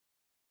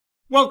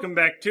Welcome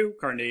back to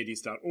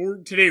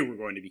Carneades.org. Today we're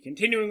going to be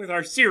continuing with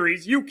our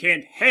series, You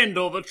Can't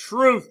Handle the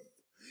Truth.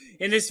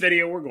 In this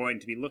video, we're going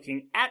to be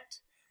looking at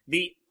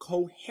the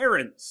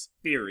coherence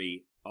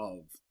theory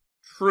of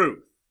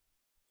truth.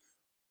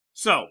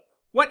 So,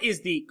 what is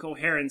the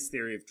coherence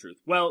theory of truth?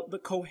 Well, the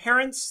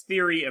coherence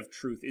theory of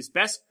truth is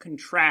best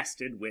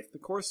contrasted with the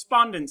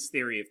correspondence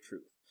theory of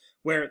truth,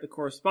 where the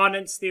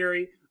correspondence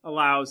theory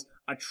allows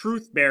a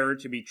truth bearer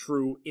to be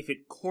true if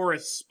it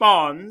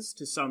corresponds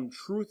to some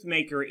truth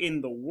maker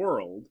in the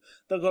world.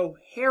 The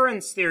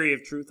coherence theory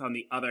of truth, on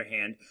the other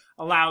hand,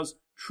 allows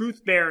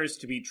truth bearers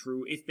to be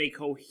true if they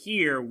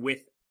cohere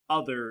with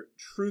other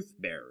truth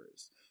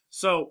bearers.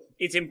 So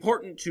it's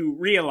important to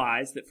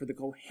realize that for the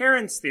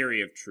coherence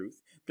theory of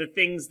truth, the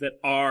things that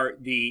are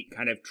the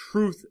kind of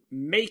truth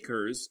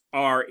makers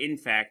are, in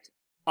fact,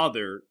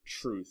 other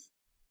truth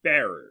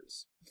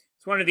bearers.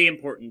 It's one of the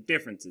important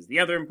differences. The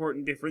other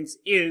important difference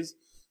is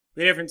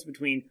the difference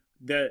between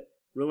the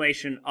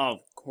relation of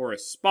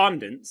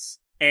correspondence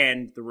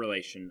and the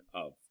relation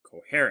of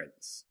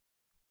coherence.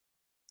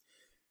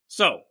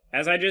 So,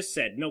 as I just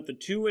said, note the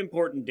two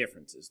important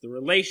differences. The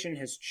relation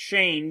has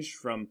changed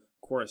from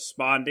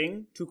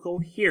corresponding to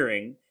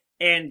cohering,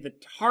 and the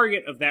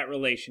target of that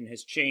relation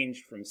has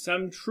changed from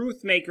some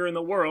truth maker in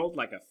the world,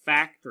 like a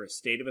fact or a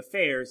state of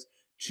affairs,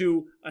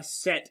 to a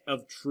set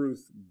of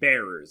truth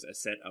bearers, a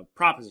set of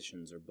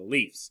propositions or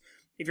beliefs.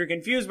 If you're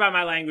confused by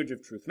my language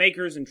of truth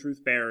makers and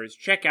truth bearers,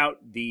 check out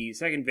the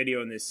second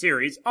video in this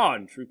series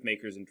on truth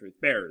makers and truth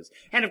bearers.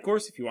 And of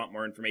course, if you want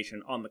more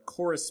information on the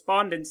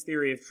correspondence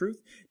theory of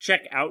truth,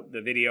 check out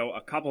the video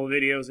a couple of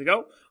videos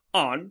ago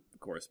on the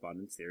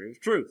correspondence theory of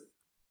truth.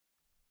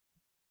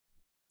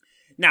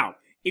 Now,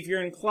 if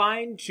you're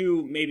inclined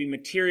to maybe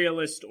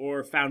materialist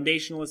or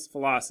foundationalist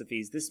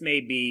philosophies, this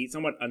may be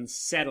somewhat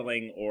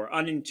unsettling or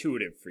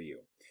unintuitive for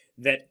you,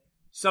 that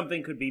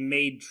something could be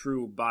made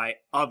true by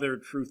other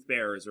truth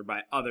bearers or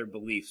by other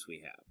beliefs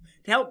we have.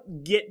 To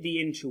help get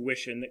the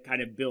intuition that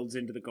kind of builds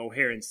into the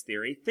coherence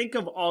theory, think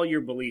of all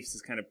your beliefs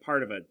as kind of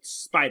part of a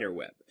spider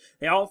web.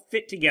 They all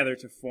fit together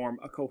to form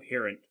a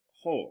coherent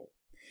whole.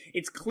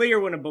 It's clear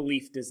when a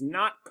belief does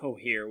not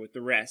cohere with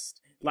the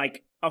rest,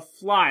 like a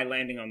fly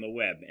landing on the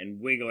web and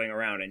wiggling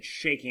around and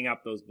shaking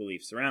up those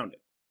beliefs around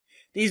it.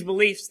 These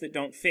beliefs that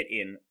don't fit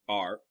in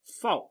are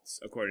false,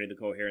 according to the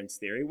coherence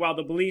theory, while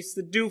the beliefs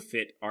that do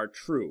fit are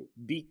true,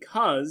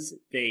 because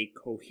they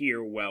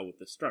cohere well with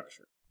the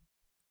structure.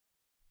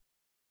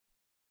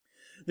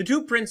 The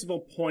two principal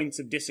points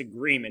of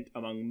disagreement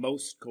among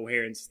most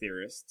coherence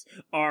theorists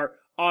are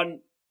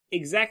on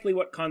exactly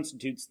what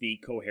constitutes the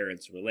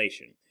coherence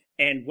relation,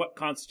 and what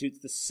constitutes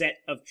the set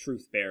of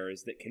truth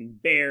bearers that can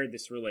bear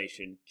this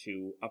relation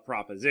to a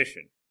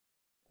proposition,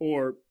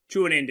 or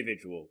to an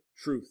individual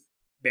truth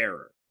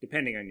bearer,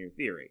 depending on your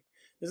theory.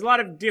 There's a lot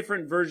of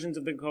different versions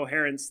of the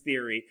coherence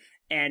theory,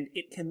 and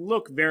it can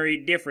look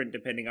very different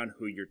depending on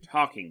who you're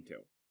talking to.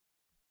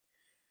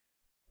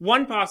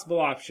 One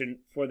possible option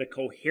for the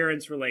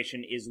coherence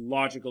relation is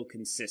logical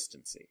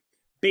consistency.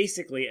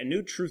 Basically, a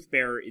new truth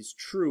bearer is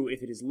true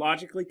if it is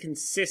logically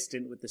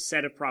consistent with the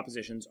set of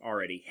propositions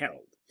already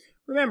held.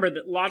 Remember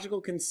that logical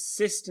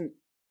consistent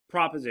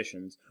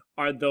propositions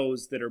are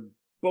those that are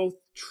both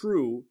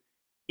true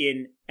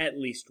in at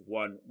least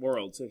one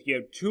world. So if you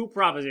have two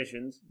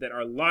propositions that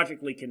are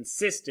logically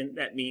consistent,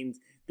 that means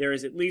there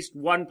is at least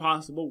one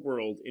possible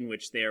world in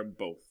which they are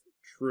both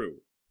true.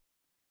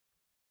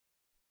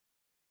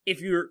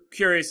 If you're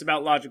curious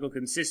about logical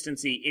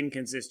consistency,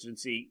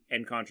 inconsistency,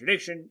 and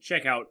contradiction,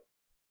 check out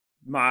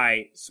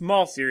my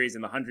small series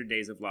in the 100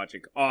 Days of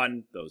Logic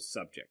on those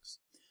subjects.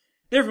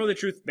 Therefore, the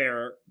truth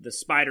bearer, the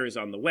spider is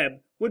on the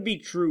web, would be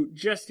true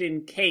just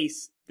in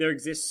case there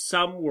exists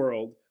some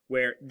world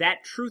where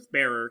that truth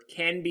bearer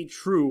can be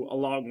true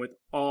along with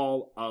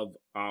all of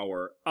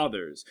our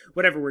others,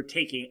 whatever we're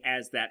taking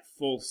as that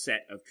full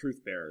set of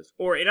truth bearers.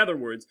 Or, in other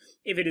words,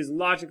 if it is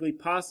logically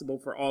possible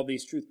for all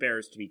these truth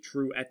bearers to be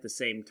true at the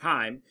same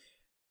time,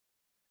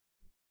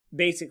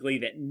 basically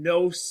that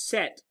no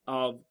set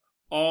of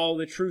all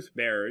the truth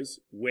bearers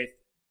with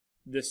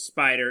the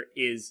spider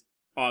is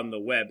on the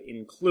web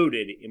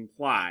included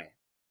imply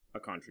a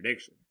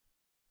contradiction.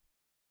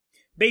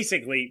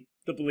 Basically,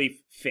 the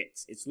belief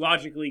fits. It's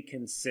logically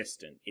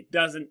consistent. It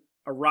doesn't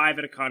arrive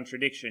at a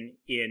contradiction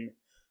in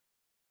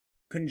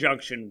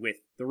conjunction with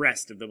the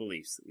rest of the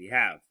beliefs that we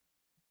have.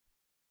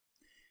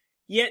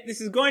 Yet,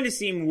 this is going to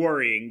seem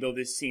worrying, though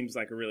this seems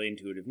like a really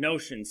intuitive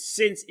notion,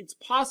 since it's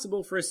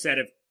possible for a set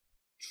of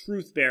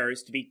truth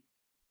bearers to be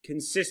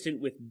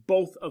consistent with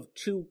both of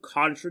two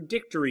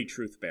contradictory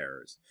truth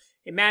bearers.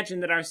 Imagine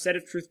that our set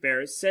of truth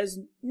bearers says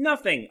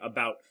nothing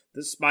about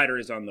the spider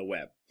is on the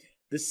web.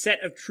 The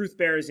set of truth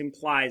bearers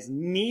implies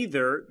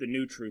neither the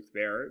new truth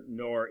bearer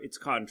nor its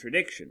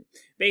contradiction.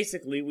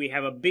 Basically, we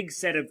have a big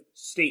set of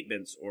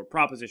statements or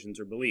propositions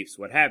or beliefs,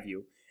 what have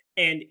you,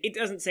 and it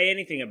doesn't say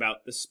anything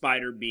about the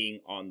spider being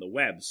on the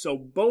web. So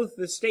both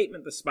the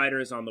statement the spider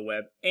is on the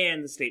web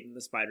and the statement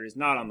the spider is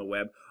not on the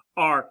web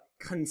are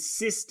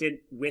consistent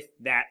with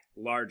that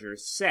larger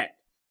set.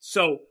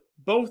 So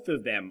Both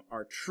of them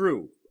are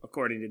true,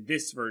 according to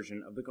this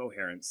version of the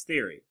coherence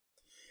theory.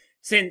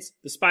 Since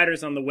the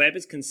spiders on the web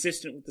is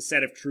consistent with the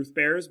set of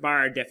truth-bearers, by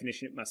our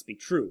definition it must be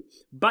true.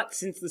 But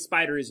since the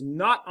spider is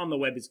not on the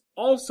web is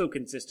also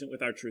consistent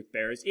with our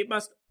truth-bearers, it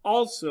must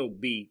also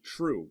be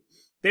true.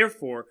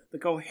 Therefore, the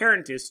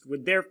coherentist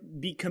would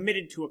be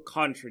committed to a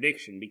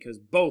contradiction, because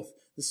both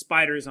the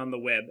spiders on the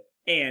web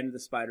and the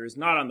spiders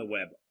not on the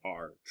web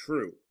are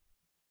true.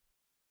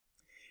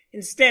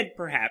 Instead,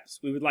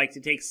 perhaps, we would like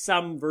to take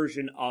some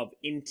version of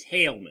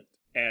entailment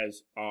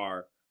as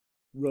our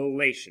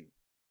relation,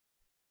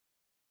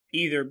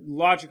 either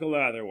logical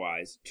or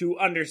otherwise, to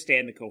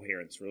understand the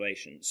coherence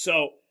relation.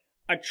 So,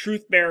 a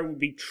truth-bearer would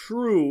be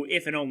true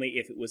if and only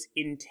if it was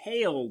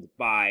entailed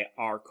by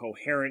our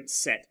coherent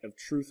set of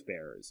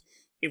truth-bearers.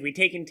 If we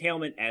take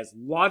entailment as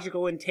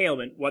logical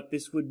entailment, what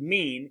this would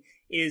mean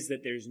is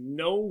that there's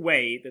no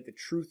way that the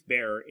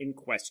truth-bearer in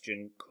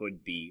question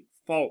could be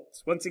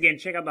false. Once again,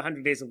 check out the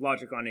 100 Days of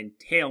Logic on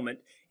entailment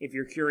if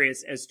you're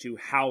curious as to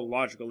how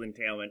logical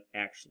entailment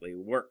actually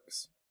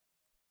works.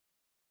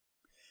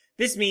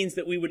 This means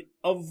that we would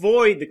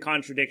avoid the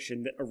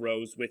contradiction that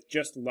arose with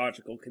just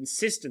logical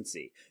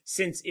consistency,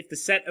 since if the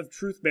set of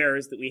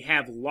truth-bearers that we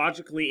have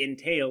logically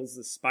entails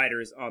the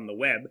spiders on the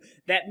web,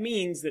 that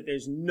means that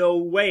there's no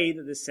way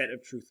that the set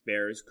of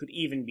truth-bearers could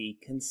even be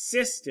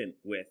consistent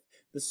with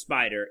the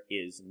spider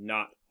is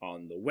not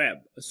on the web,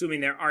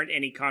 assuming there aren't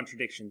any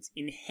contradictions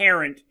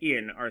inherent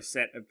in our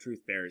set of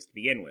truth-bearers to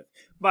begin with.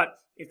 But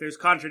if there's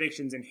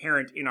contradictions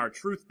inherent in our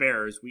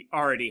truth-bearers, we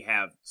already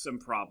have some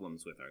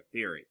problems with our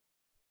theory.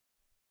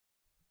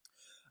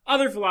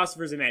 Other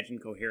philosophers imagine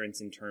coherence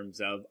in terms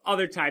of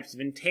other types of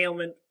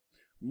entailment,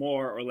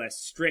 more or less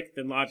strict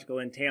than logical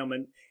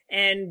entailment,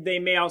 and they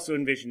may also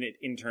envision it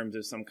in terms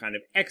of some kind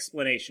of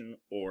explanation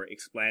or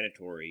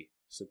explanatory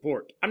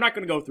support. I'm not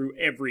going to go through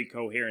every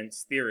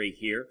coherence theory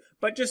here,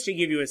 but just to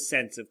give you a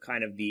sense of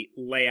kind of the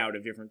layout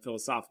of different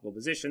philosophical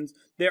positions,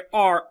 there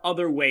are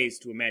other ways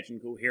to imagine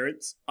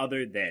coherence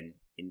other than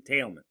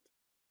entailment.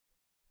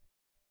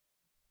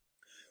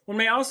 One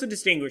may also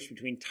distinguish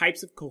between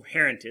types of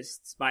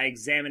coherentists by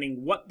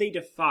examining what they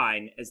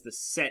define as the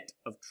set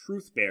of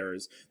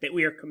truth-bearers that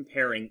we are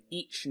comparing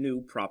each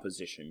new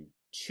proposition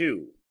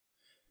to.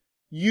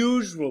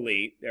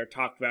 Usually, they're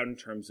talked about in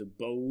terms of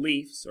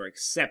beliefs or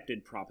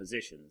accepted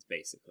propositions,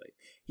 basically.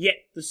 Yet,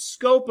 the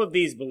scope of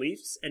these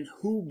beliefs and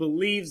who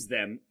believes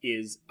them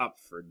is up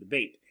for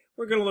debate.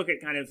 We're going to look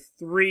at kind of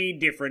three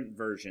different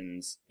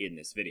versions in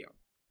this video.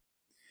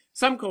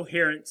 Some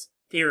coherence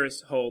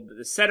theorists hold that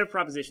the set of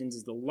propositions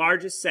is the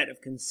largest set of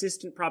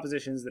consistent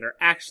propositions that are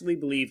actually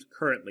believed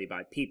currently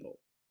by people.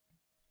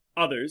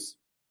 Others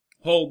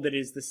hold that it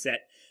is the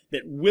set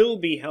that will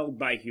be held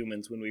by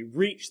humans when we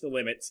reach the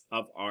limits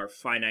of our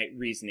finite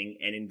reasoning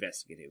and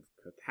investigative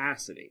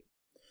capacity.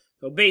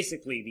 So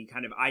basically, the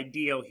kind of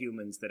ideal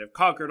humans that have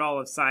conquered all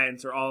of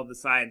science or all of the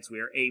science we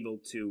are able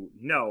to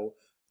know,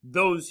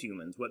 those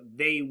humans, what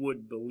they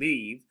would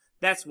believe,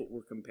 that's what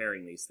we're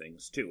comparing these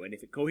things to. And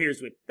if it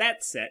coheres with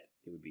that set,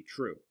 it would be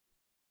true.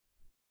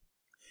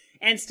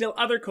 And still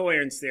other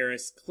coherence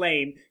theorists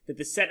claim that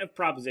the set of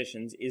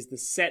propositions is the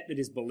set that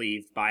is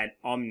believed by an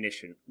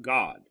omniscient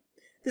God.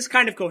 This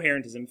kind of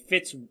coherentism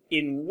fits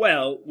in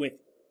well with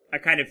a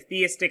kind of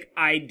theistic,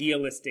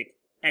 idealistic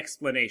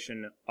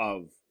explanation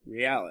of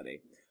reality.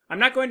 I'm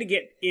not going to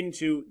get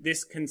into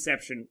this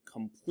conception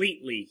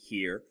completely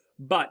here,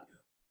 but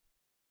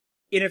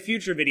in a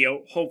future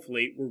video,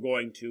 hopefully, we're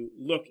going to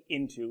look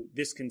into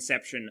this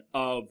conception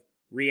of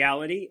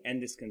reality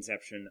and this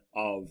conception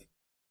of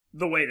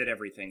the way that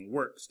everything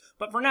works.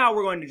 But for now,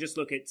 we're going to just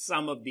look at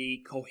some of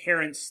the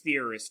coherence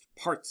theorist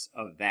parts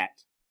of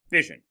that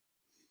vision.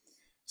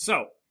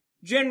 So,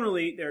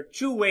 generally, there are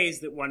two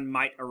ways that one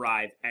might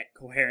arrive at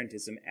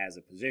coherentism as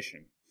a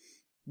position.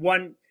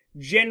 One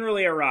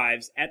generally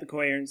arrives at the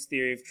coherence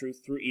theory of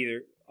truth through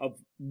either of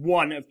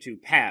one of two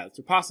paths,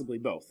 or possibly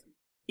both.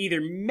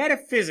 Either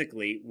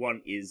metaphysically,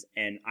 one is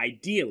an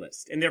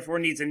idealist, and therefore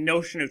needs a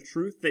notion of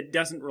truth that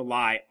doesn't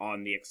rely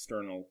on the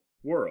external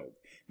world.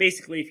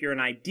 Basically, if you're an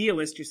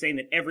idealist, you're saying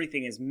that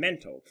everything is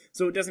mental,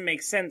 so it doesn't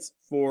make sense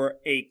for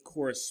a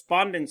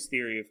correspondence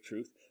theory of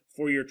truth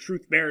for your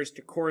truth bearers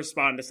to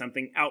correspond to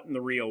something out in the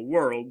real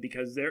world,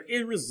 because there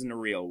isn't a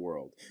real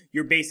world.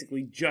 You're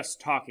basically just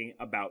talking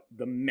about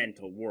the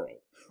mental world.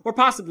 Or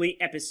possibly,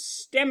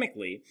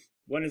 epistemically,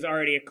 one is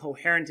already a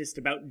coherentist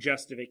about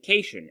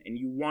justification, and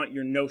you want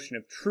your notion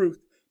of truth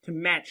to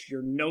match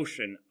your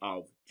notion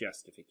of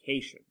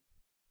justification.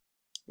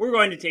 We're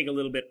going to take a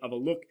little bit of a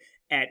look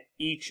at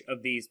each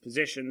of these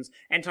positions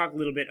and talk a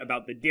little bit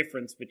about the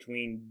difference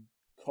between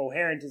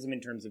coherentism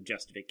in terms of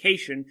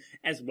justification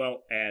as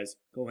well as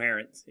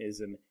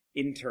coherentism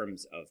in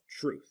terms of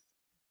truth.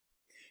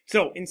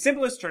 So, in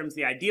simplest terms,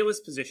 the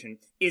idealist position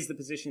is the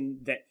position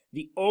that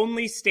the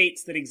only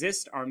states that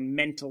exist are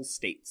mental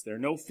states. There are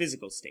no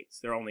physical states.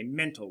 There are only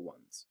mental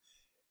ones.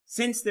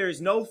 Since there is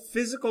no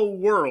physical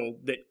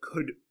world that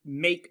could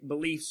make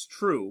beliefs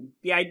true,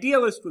 the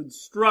idealist would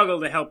struggle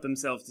to help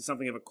themselves to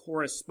something of a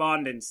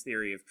correspondence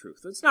theory of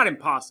truth. It's not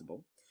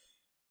impossible.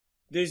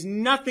 There's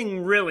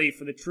nothing really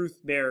for the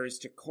truth bearers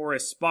to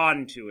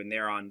correspond to in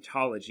their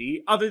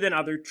ontology other than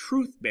other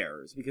truth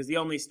bearers, because the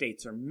only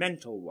states are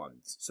mental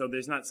ones. So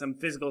there's not some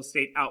physical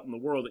state out in the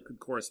world it could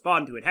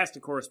correspond to. It has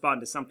to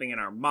correspond to something in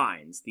our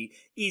minds. The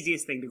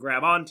easiest thing to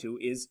grab onto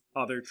is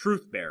other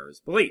truth bearers'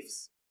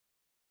 beliefs.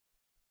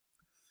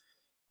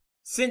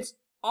 Since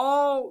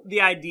all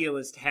the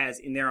idealist has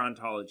in their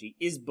ontology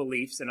is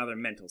beliefs and other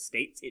mental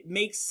states, it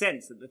makes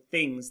sense that the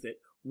things that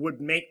would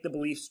make the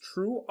beliefs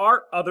true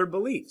are other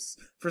beliefs.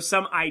 For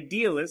some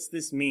idealists,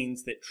 this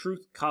means that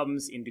truth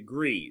comes in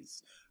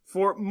degrees.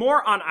 For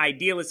more on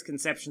idealist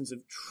conceptions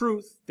of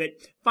truth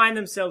that find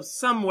themselves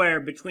somewhere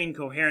between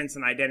coherence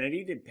and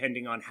identity,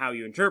 depending on how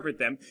you interpret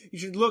them, you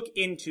should look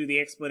into the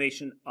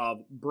explanation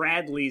of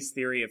Bradley's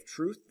theory of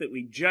truth that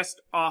we just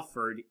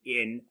offered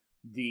in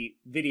the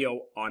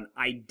video on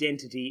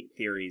identity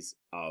theories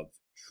of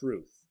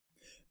truth.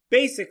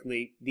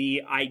 Basically,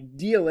 the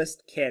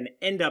idealist can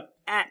end up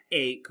at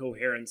a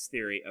coherence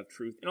theory of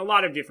truth in a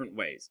lot of different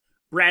ways.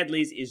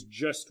 Bradley's is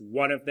just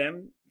one of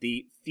them.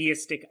 The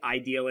theistic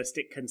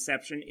idealistic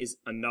conception is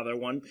another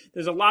one.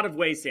 There's a lot of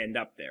ways to end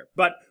up there.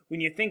 But when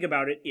you think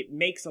about it, it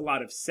makes a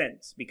lot of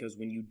sense, because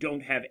when you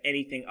don't have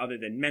anything other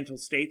than mental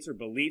states or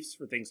beliefs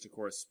for things to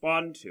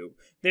correspond to,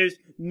 there's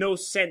no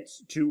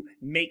sense to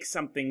make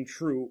something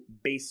true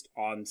based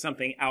on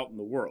something out in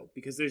the world,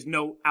 because there's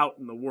no out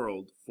in the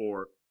world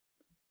for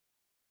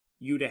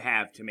you to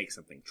have to make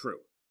something true.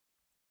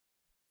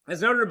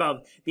 As noted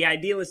above, the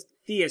idealist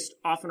theist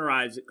often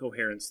arrives at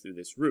coherence through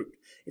this route.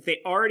 If they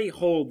already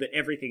hold that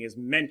everything is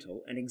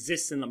mental and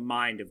exists in the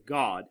mind of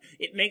God,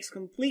 it makes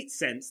complete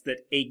sense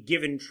that a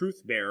given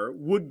truth-bearer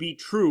would be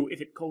true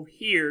if it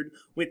cohered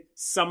with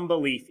some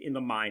belief in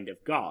the mind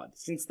of God,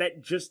 since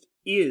that just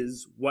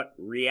is what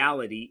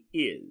reality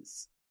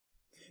is.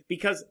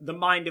 Because the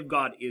mind of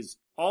God is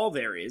all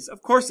there is,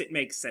 of course it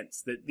makes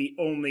sense that the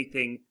only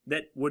thing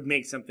that would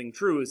make something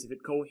true is if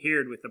it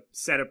cohered with a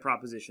set of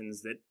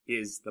propositions that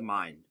is the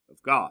mind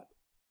of God.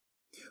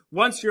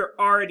 Once you're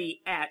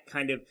already at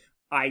kind of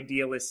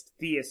idealist,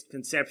 theist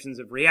conceptions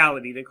of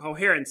reality, the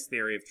coherence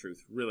theory of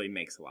truth really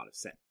makes a lot of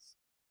sense.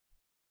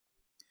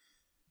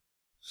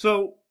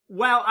 So,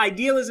 while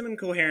idealism and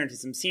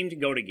coherentism seem to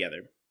go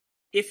together,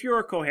 if you're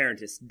a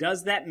coherentist,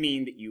 does that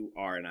mean that you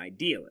are an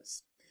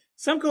idealist?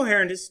 Some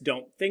coherentists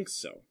don't think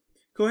so.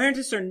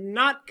 Coherentists are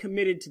not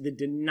committed to the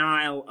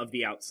denial of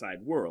the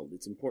outside world,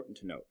 it's important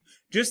to note.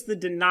 Just the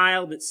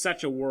denial that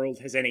such a world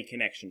has any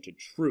connection to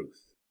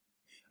truth.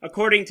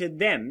 According to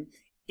them,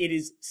 it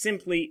is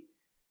simply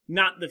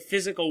not the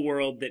physical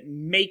world that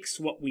makes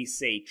what we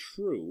say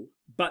true,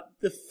 but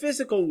the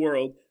physical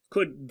world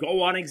could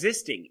go on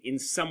existing in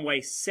some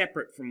way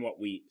separate from what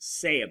we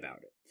say about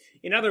it.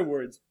 In other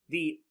words,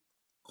 the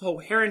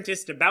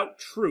coherentist about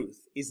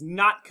truth is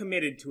not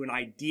committed to an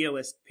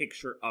idealist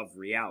picture of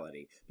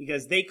reality,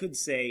 because they could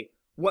say,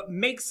 what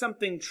makes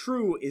something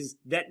true is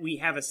that we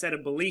have a set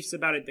of beliefs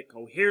about it that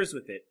coheres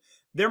with it.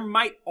 There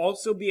might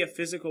also be a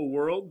physical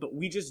world, but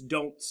we just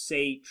don't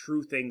say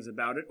true things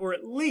about it, or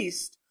at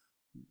least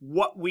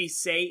what we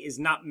say is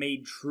not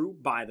made true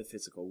by the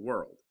physical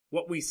world.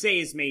 What we say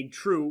is made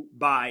true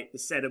by the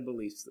set of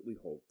beliefs that we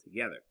hold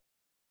together.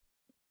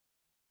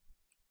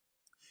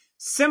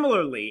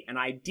 Similarly, an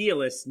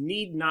idealist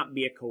need not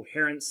be a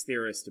coherence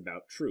theorist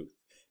about truth.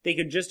 They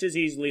could just as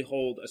easily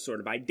hold a sort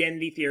of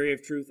identity theory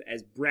of truth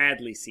as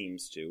Bradley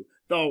seems to,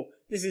 though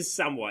this is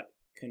somewhat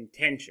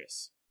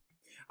contentious.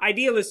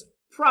 Idealists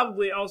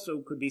probably also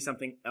could be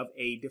something of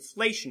a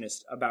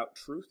deflationist about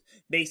truth,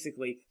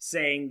 basically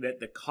saying that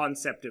the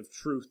concept of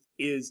truth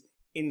is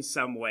in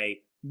some way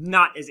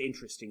not as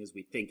interesting as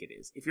we think it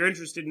is. If you're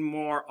interested in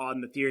more on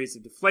the theories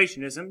of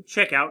deflationism,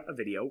 check out a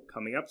video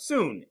coming up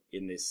soon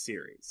in this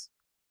series.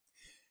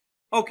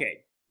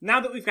 Okay, now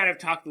that we've kind of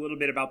talked a little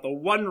bit about the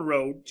one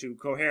road to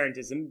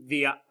coherentism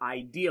via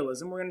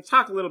idealism, we're going to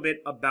talk a little bit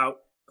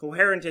about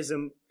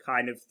coherentism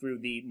kind of through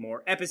the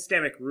more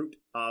epistemic route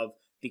of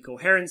the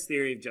coherence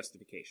theory of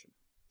justification.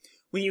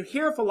 When you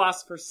hear a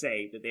philosopher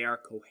say that they are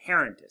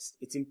coherentist,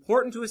 it's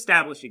important to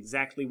establish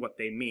exactly what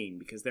they mean,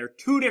 because there are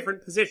two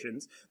different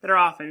positions that are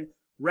often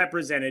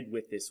represented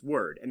with this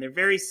word, and they're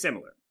very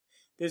similar.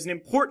 There's an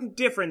important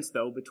difference,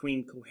 though,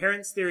 between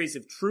coherence theories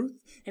of truth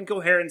and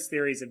coherence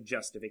theories of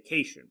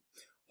justification.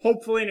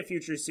 Hopefully in a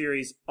future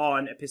series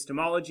on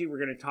epistemology, we're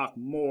going to talk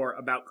more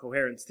about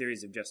coherence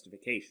theories of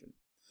justification.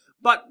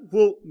 But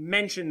we'll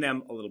mention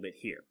them a little bit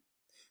here.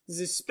 This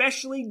is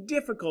especially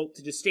difficult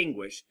to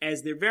distinguish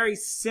as they're very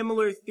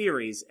similar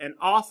theories, and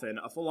often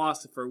a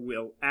philosopher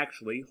will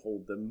actually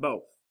hold them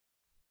both.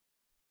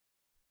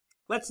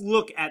 Let's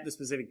look at the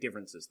specific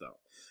differences, though.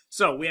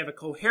 So, we have a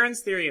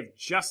coherence theory of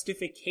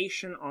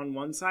justification on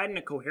one side and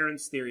a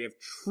coherence theory of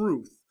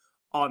truth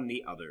on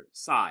the other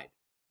side.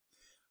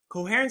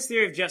 Coherence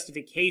theory of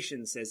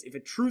justification says if a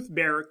truth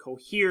bearer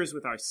coheres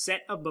with our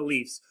set of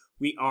beliefs,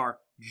 we are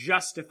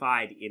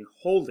justified in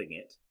holding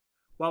it,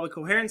 while the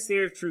coherence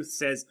theory of truth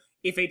says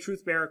if a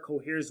truth bearer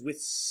coheres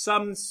with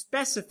some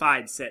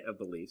specified set of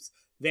beliefs,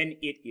 then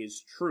it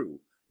is true.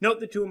 Note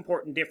the two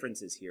important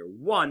differences here.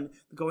 One,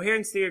 the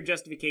coherence theory of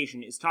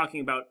justification is talking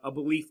about a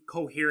belief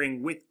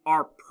cohering with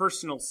our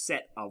personal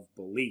set of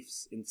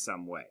beliefs in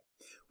some way.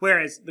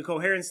 Whereas the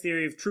coherence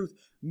theory of truth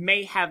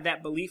may have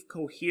that belief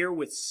cohere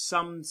with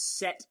some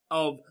set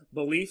of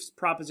beliefs,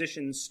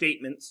 propositions,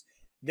 statements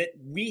that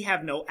we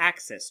have no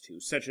access to,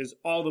 such as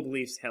all the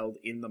beliefs held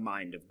in the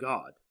mind of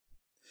God.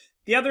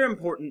 The other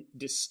important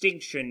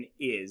distinction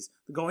is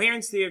the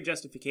coherence theory of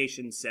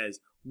justification says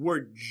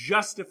we're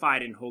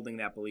justified in holding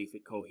that belief.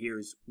 It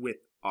coheres with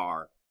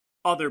our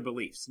other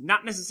beliefs.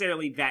 Not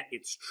necessarily that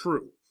it's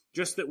true,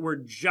 just that we're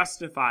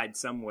justified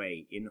some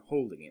way in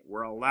holding it.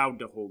 We're allowed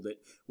to hold it.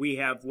 We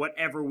have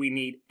whatever we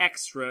need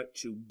extra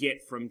to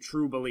get from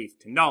true belief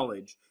to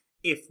knowledge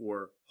if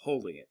we're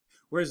holding it.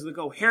 Whereas the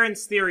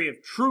coherence theory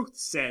of truth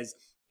says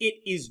it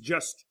is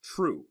just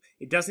true.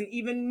 It doesn't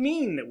even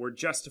mean that we're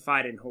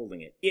justified in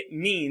holding it. It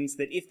means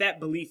that if that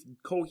belief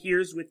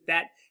coheres with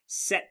that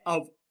set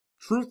of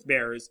truth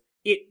bearers,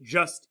 it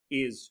just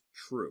is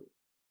true.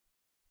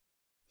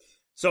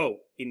 So,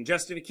 in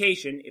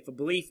justification, if a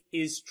belief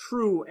is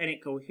true and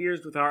it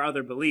coheres with our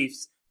other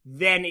beliefs,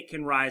 then it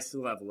can rise to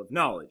the level of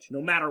knowledge,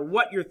 no matter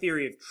what your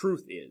theory of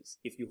truth is,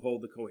 if you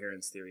hold the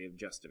coherence theory of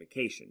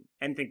justification,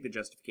 and think that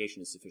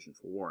justification is sufficient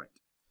for warrant.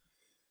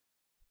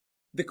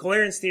 The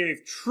coherence theory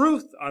of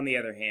truth, on the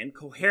other hand,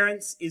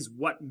 coherence is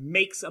what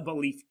makes a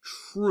belief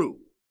true,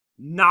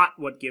 not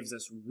what gives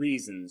us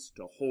reasons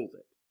to hold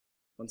it.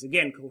 Once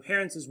again,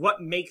 coherence is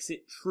what makes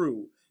it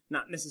true,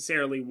 not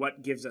necessarily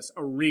what gives us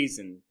a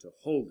reason to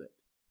hold it.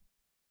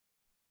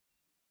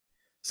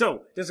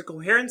 So, does a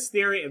coherence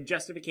theory of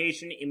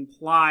justification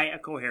imply a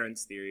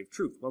coherence theory of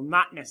truth? Well,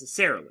 not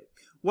necessarily.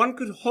 One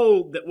could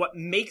hold that what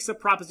makes a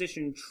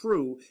proposition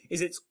true is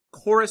its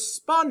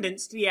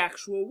correspondence to the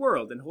actual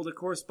world, and hold a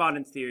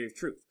correspondence theory of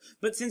truth.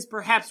 But since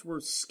perhaps we're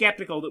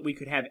skeptical that we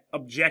could have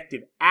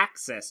objective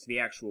access to the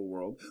actual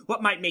world,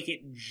 what might make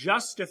it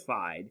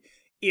justified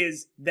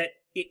is that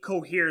it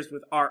coheres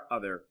with our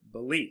other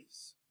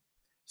beliefs.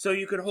 So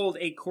you could hold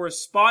a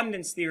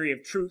correspondence theory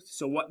of truth,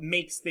 so what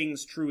makes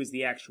things true is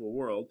the actual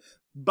world,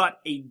 but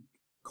a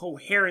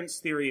coherence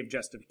theory of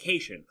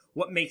justification.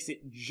 What makes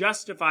it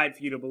justified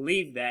for you to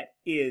believe that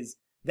is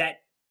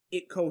that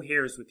it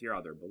coheres with your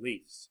other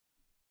beliefs.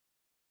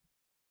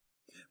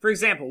 For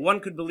example,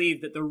 one could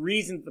believe that the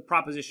reason that the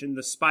proposition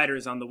the spider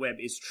is on the web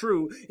is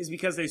true is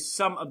because there's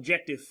some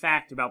objective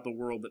fact about the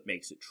world that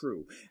makes it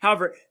true.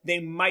 However,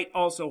 they might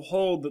also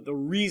hold that the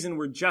reason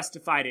we're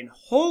justified in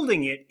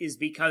holding it is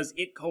because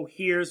it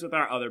coheres with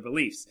our other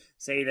beliefs.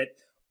 Say that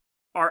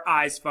our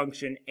eyes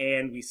function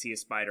and we see a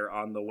spider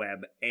on the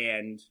web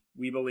and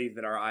we believe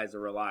that our eyes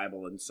are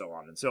reliable and so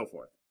on and so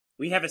forth.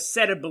 We have a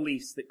set of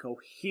beliefs that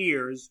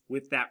coheres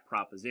with that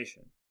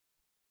proposition.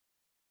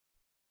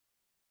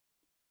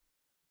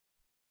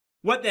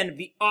 What then of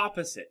the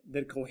opposite?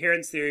 The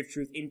coherence theory of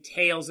truth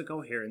entails a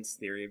coherence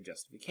theory of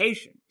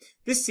justification.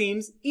 This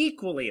seems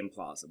equally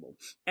implausible,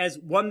 as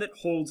one that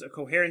holds a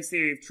coherence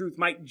theory of truth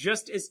might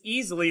just as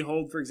easily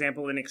hold, for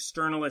example, an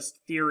externalist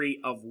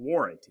theory of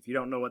warrant. If you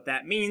don't know what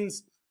that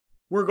means,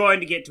 we're going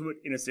to get to it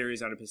in a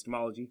series on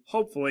epistemology,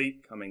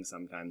 hopefully coming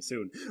sometime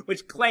soon,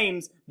 which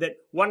claims that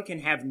one can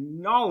have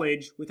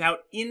knowledge without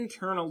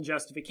internal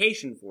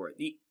justification for it.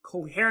 The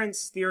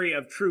coherence theory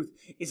of truth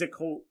is the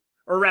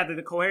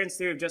coherence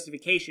theory of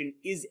justification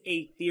is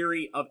a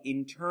theory of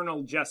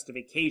internal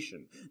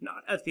justification,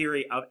 not a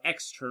theory of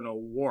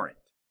external warrant.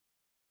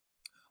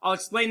 I'll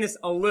explain this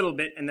a little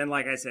bit, and then,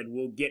 like I said,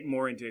 we'll get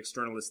more into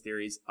externalist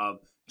theories of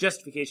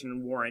justification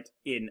and warrant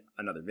in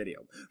another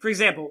video. For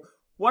example,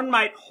 one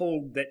might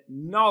hold that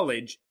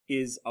knowledge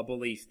is a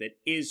belief that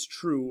is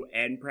true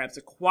and perhaps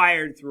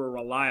acquired through a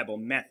reliable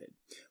method.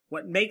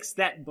 What makes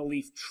that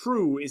belief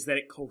true is that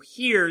it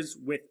coheres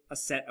with a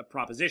set of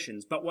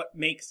propositions, but what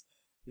makes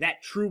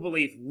that true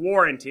belief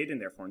warranted,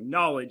 and therefore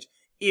knowledge,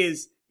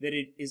 is that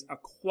it is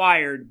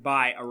acquired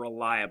by a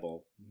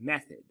reliable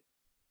method.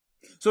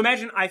 So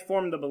imagine I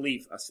form the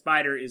belief a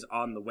spider is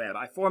on the web.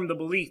 I form the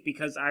belief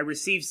because I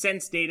receive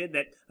sense data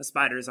that a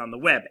spider is on the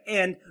web,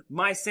 and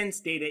my sense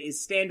data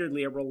is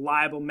standardly a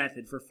reliable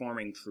method for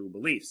forming true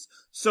beliefs.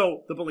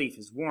 So the belief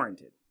is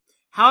warranted.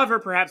 However,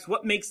 perhaps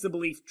what makes the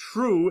belief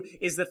true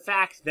is the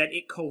fact that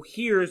it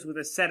coheres with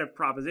a set of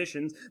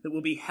propositions that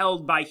will be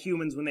held by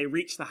humans when they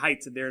reach the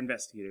heights of their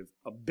investigative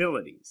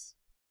abilities.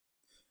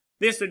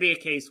 This would be a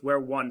case where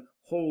one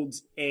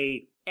holds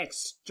a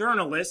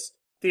externalist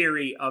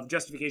theory of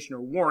justification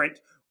or warrant,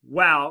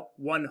 while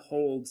one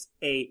holds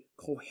a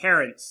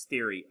coherence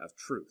theory of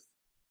truth.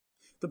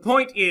 The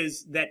point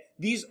is that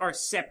these are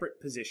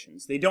separate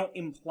positions. They don't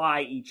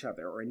imply each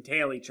other or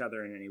entail each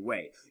other in any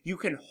way. You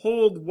can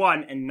hold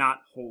one and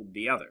not hold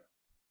the other.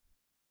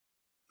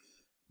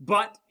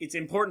 But it's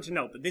important to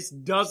note that this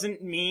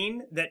doesn't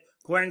mean that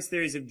coherence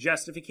theories of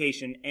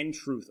justification and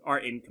truth are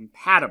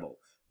incompatible,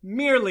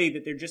 merely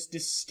that they're just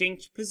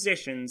distinct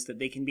positions that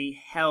they can be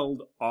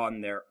held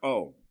on their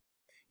own.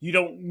 You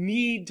don't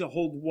need to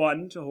hold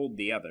one to hold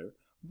the other,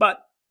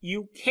 but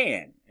you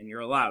can, and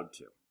you're allowed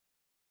to.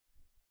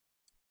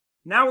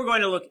 Now we're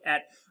going to look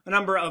at a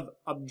number of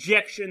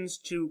objections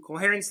to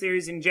coherence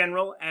theories in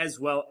general, as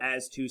well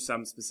as to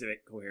some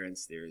specific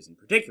coherence theories in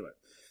particular.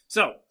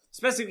 So,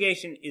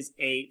 specification is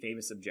a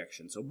famous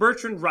objection. So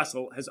Bertrand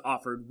Russell has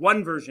offered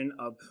one version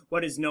of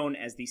what is known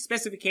as the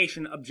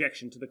specification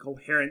objection to the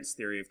coherence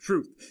theory of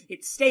truth.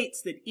 It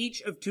states that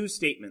each of two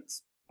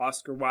statements,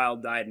 Oscar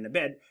Wilde died in a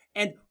bed,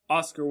 and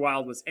Oscar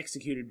Wilde was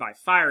executed by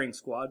firing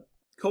squad,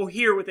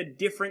 cohere with a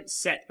different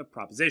set of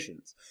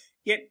propositions.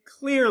 Yet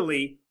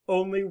clearly,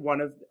 only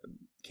one of them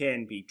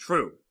can be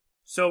true.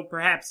 So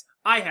perhaps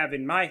I have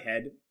in my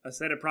head a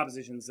set of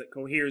propositions that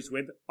coheres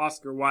with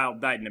Oscar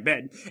Wilde died in a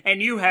bed,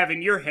 and you have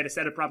in your head a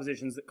set of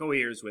propositions that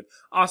coheres with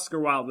Oscar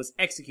Wilde was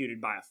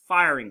executed by a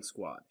firing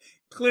squad.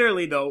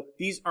 Clearly, though,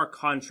 these are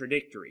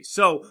contradictory,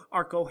 so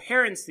our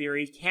coherence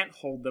theory can't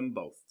hold them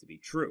both to be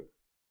true.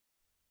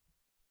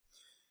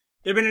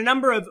 There have been a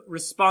number of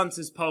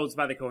responses posed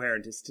by the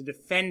coherentists to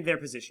defend their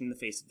position in the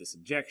face of this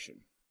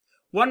objection.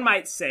 One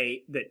might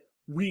say that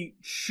we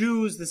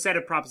choose the set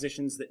of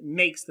propositions that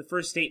makes the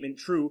first statement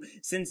true,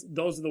 since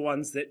those are the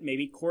ones that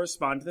maybe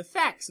correspond to the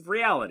facts of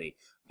reality.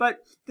 But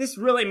this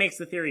really makes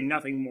the theory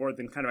nothing more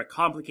than kind of a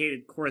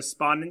complicated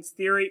correspondence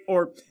theory,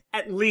 or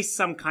at least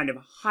some kind of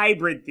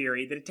hybrid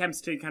theory that attempts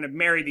to kind of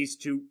marry these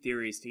two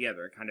theories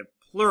together, a kind of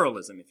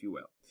pluralism, if you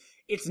will.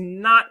 It's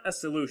not a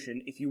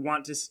solution if you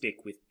want to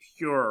stick with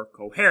pure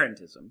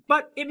coherentism,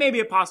 but it may be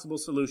a possible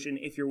solution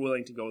if you're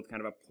willing to go with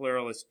kind of a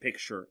pluralist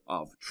picture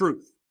of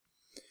truth.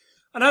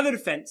 Another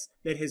defense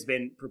that has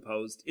been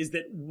proposed is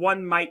that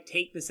one might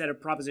take the set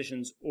of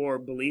propositions or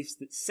beliefs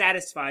that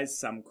satisfies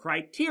some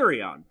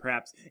criterion.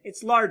 Perhaps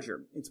it's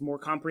larger, it's more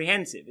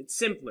comprehensive, it's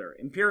simpler,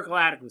 empirical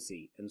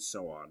adequacy, and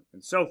so on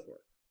and so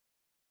forth.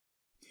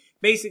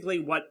 Basically,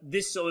 what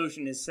this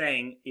solution is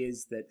saying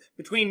is that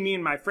between me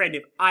and my friend,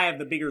 if I have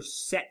the bigger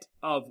set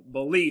of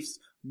beliefs,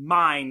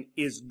 mine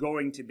is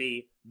going to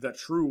be the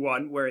true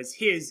one, whereas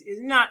his is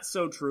not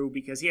so true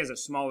because he has a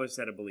smaller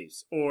set of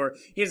beliefs, or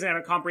he doesn't have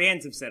a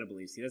comprehensive set of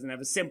beliefs, he doesn't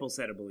have a simple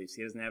set of beliefs,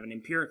 he doesn't have an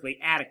empirically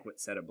adequate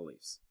set of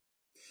beliefs.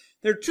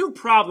 There are two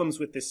problems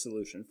with this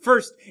solution.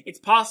 First, it's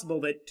possible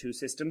that two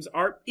systems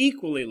are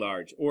equally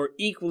large, or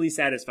equally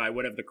satisfy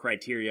whatever the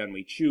criterion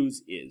we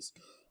choose is.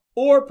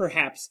 Or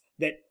perhaps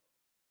that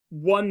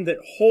one that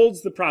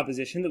holds the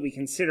proposition that we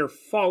consider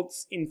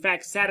false, in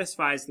fact,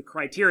 satisfies the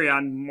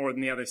criterion more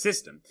than the other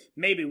system.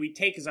 Maybe we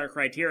take as our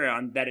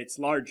criterion that it's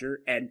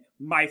larger, and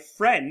my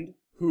friend,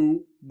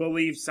 who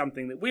believes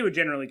something that we would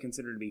generally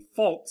consider to be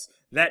false,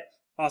 that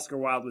Oscar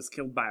Wilde was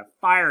killed by a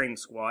firing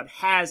squad,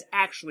 has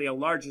actually a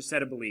larger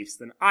set of beliefs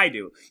than I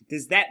do.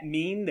 Does that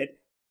mean that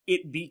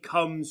it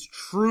becomes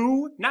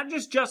true, not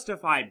just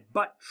justified,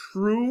 but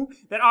true,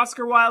 that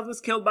Oscar Wilde was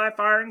killed by a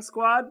firing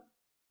squad?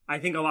 I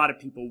think a lot of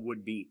people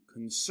would be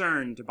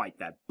concerned to bite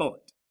that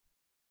bullet.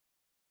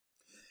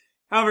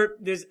 However,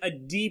 there's a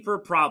deeper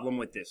problem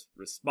with this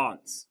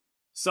response.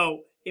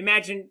 So,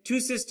 imagine two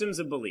systems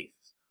of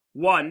beliefs.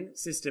 One,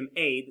 system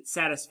A, that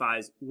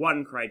satisfies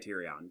one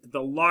criterion, that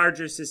the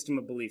larger system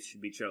of beliefs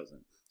should be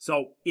chosen.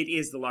 So, it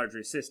is the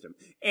larger system,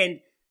 and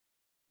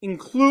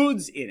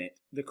includes in it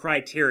the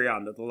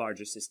criterion that the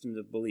larger system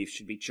of beliefs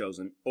should be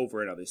chosen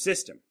over another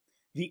system.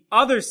 The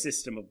other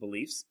system of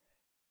beliefs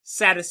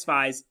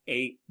satisfies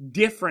a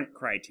different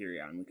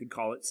criterion, we could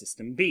call it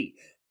system B,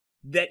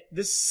 that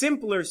the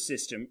simpler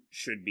system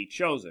should be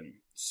chosen.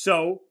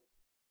 So,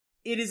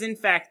 it is in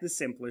fact the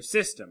simpler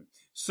system.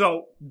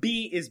 So,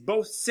 B is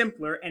both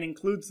simpler and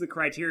includes the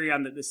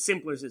criterion that the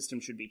simpler system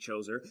should be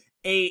chosen.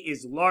 A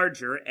is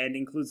larger and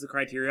includes the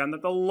criterion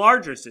that the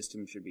larger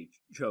system should be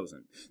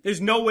chosen.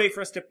 There's no way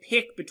for us to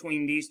pick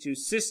between these two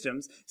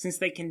systems, since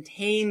they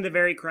contain the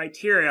very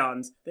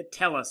criterions that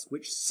tell us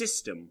which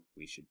system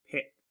we should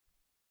pick.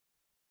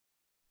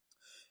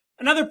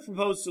 Another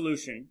proposed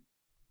solution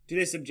to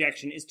this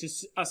objection is to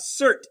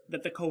assert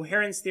that the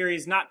coherence theory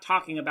is not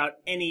talking about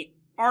any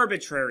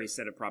arbitrary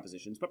set of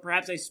propositions, but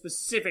perhaps a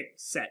specific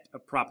set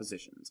of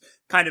propositions,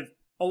 kind of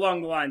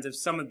along the lines of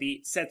some of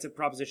the sets of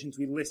propositions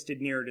we listed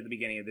nearer to the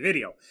beginning of the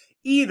video.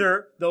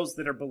 Either those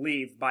that are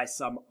believed by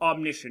some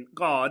omniscient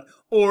God,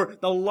 or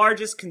the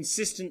largest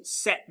consistent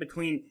set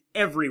between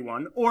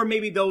everyone, or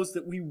maybe those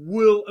that we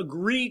will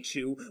agree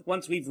to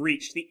once we've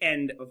reached the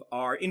end of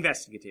our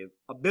investigative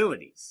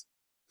abilities.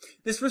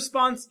 This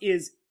response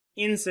is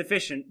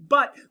insufficient,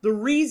 but the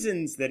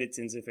reasons that it's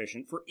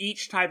insufficient for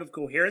each type of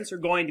coherence are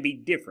going to be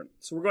different,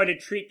 so we're going to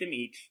treat them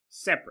each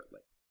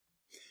separately.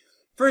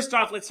 First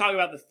off, let's talk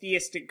about the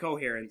theistic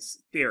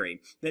coherence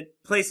theory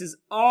that places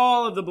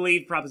all of the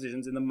believed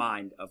propositions in the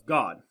mind of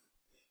God.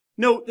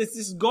 Note, this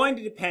is going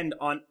to depend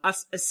on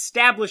us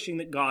establishing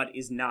that God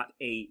is not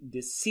a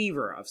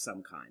deceiver of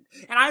some kind.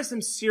 And I have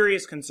some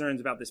serious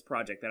concerns about this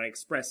project that I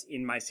express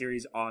in my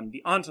series on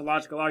the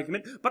ontological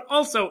argument, but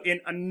also in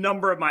a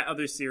number of my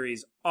other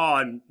series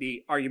on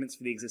the arguments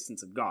for the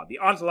existence of God. The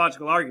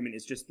ontological argument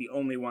is just the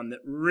only one that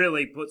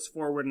really puts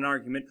forward an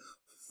argument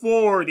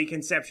for the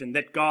conception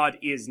that God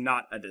is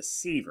not a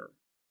deceiver.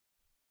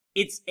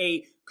 It's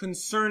a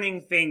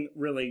concerning thing,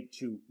 really,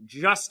 to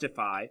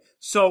justify,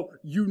 so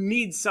you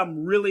need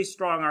some really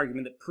strong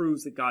argument that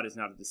proves that God is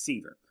not a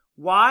deceiver.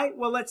 Why?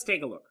 Well, let's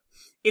take a look.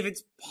 If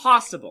it's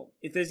possible,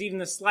 if there's even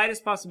the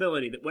slightest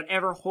possibility that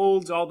whatever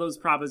holds all those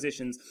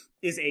propositions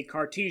is a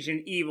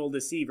Cartesian evil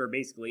deceiver,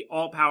 basically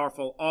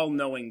all-powerful,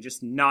 all-knowing,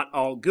 just not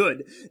all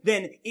good,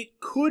 then it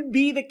could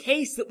be the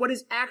case that what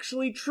is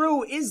actually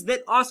true is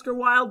that Oscar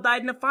Wilde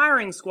died in a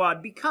firing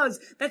squad, because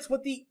that's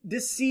what the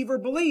deceiver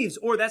believes,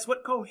 or that's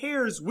what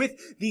coheres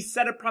with the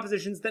set of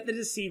propositions that the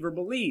deceiver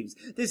believes.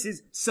 This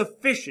is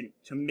sufficient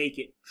to make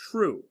it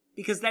true,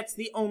 because that's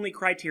the only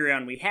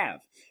criterion we have.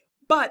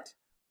 But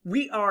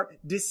we are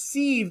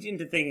deceived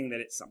into thinking that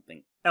it's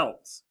something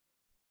else.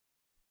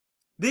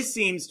 This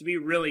seems to be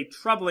really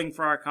troubling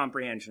for our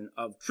comprehension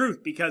of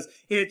truth, because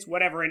if it's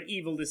whatever an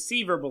evil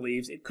deceiver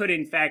believes, it could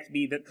in fact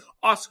be that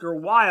Oscar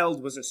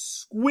Wilde was a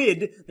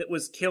squid that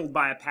was killed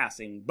by a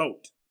passing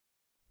boat.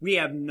 We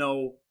have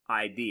no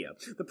idea.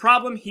 The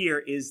problem here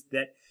is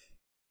that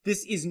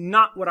this is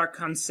not what our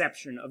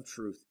conception of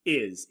truth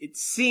is. It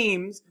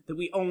seems that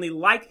we only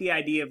like the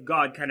idea of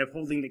God kind of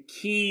holding the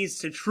keys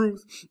to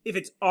truth if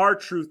it's our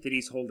truth that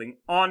he's holding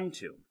on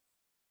to.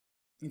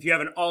 If you have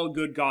an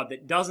all-good God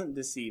that doesn't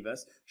deceive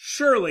us,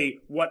 surely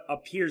what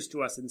appears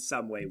to us in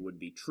some way would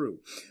be true.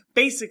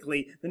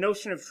 Basically, the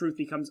notion of truth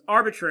becomes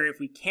arbitrary if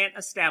we can't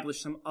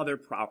establish some other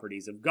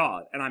properties of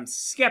God, and I'm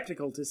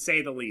skeptical, to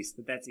say the least,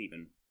 that that's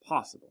even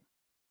possible.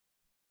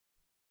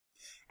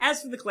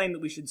 As for the claim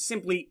that we should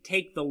simply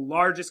take the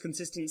largest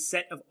consistent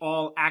set of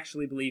all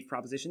actually believed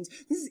propositions,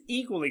 this is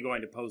equally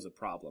going to pose a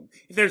problem.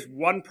 If there's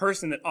one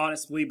person that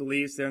honestly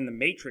believes they're in the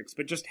Matrix,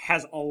 but just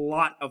has a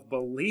lot of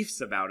beliefs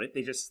about it,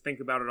 they just think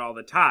about it all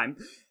the time,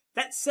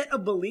 that set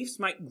of beliefs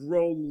might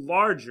grow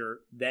larger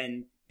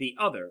than the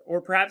other.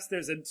 Or perhaps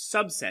there's a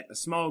subset, a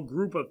small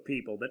group of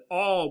people that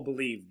all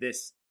believe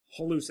this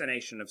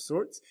hallucination of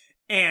sorts,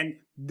 and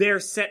their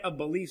set of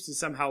beliefs is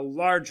somehow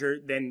larger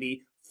than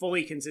the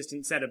fully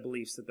consistent set of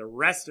beliefs that the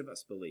rest of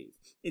us believe.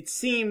 It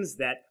seems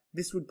that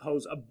this would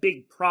pose a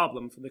big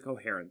problem for the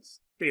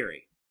coherence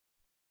theory.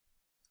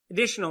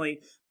 Additionally,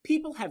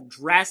 people have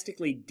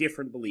drastically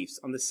different beliefs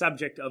on the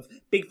subject of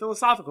big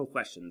philosophical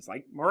questions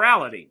like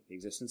morality, the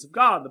existence of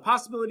God, the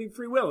possibility of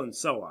free will, and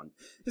so on.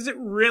 Does it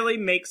really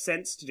make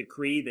sense to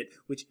decree that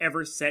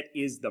whichever set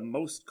is the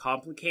most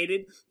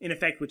complicated, in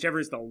effect whichever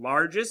is the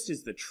largest,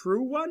 is the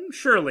true one?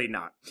 Surely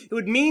not. It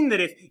would mean that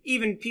if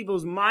even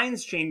people's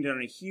minds changed on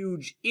a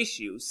huge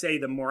issue, say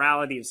the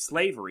morality of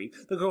slavery,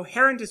 the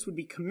coherentists would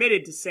be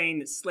committed to saying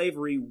that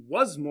slavery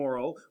was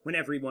moral when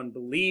everyone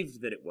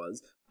believed that it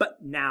was, but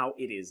now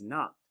it is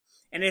not.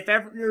 And if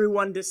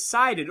everyone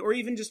decided, or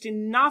even just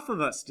enough of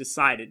us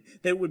decided,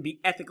 that it would be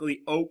ethically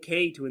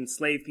okay to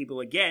enslave people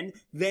again,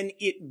 then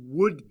it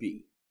would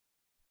be.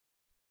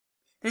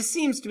 This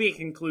seems to be a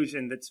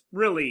conclusion that's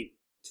really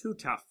too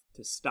tough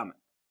to stomach.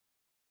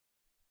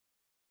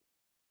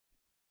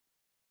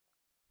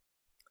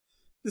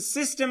 The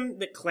system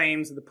that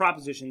claims the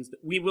propositions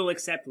that we will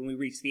accept when we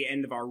reach the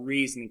end of our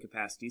reasoning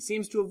capacity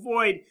seems to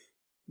avoid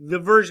the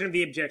version of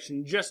the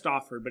objection just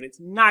offered, but it's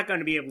not going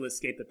to be able to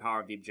escape the power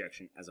of the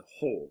objection as a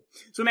whole.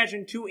 So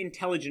imagine two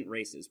intelligent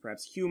races,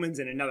 perhaps humans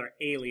and another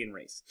alien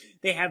race.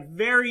 They have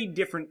very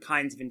different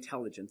kinds of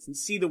intelligence and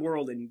see the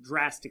world in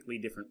drastically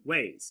different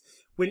ways.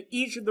 When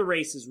each of the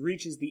races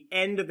reaches the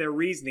end of their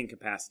reasoning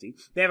capacity,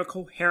 they have a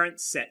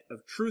coherent set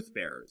of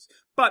truth-bearers.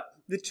 But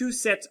the two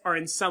sets are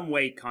in some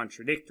way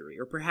contradictory,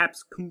 or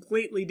perhaps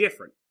completely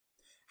different.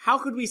 How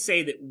could we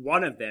say that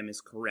one of them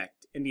is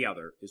correct and the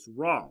other is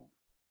wrong?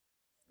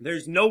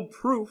 There's no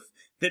proof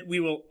that we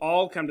will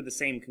all come to the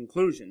same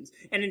conclusions.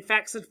 And in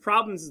fact, such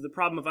problems as the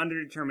problem of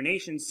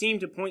underdetermination seem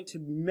to point to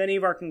many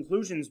of our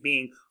conclusions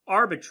being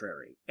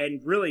arbitrary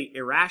and really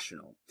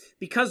irrational.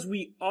 Because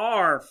we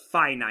are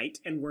finite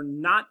and we're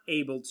not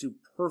able to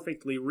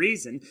perfectly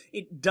reason,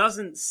 it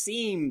doesn't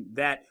seem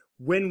that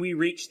when we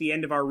reach the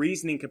end of our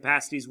reasoning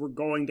capacities, we're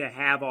going to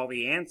have all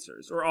the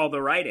answers, or all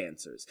the right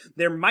answers.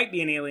 There might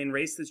be an alien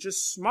race that's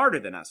just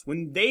smarter than us.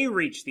 When they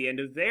reach the end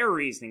of their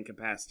reasoning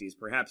capacities,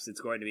 perhaps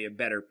it's going to be a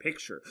better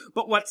picture.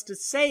 But what's to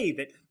say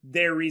that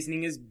their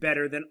reasoning is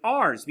better than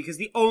ours? Because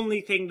the only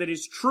thing that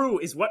is true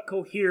is what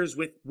coheres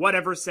with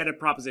whatever set of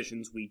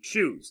propositions we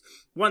choose.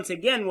 Once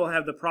again, we'll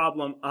have the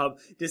problem of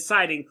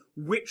deciding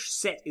which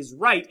set is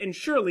right, and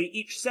surely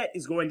each set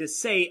is going to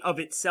say of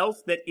itself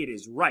that it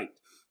is right.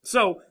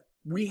 So,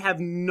 we have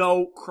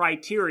no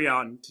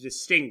criterion to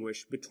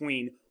distinguish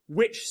between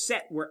which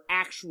set we're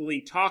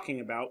actually talking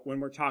about when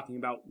we're talking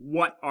about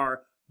what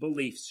our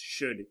beliefs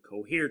should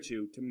cohere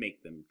to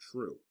make them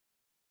true.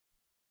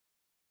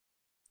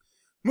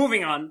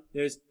 Moving on,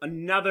 there's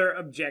another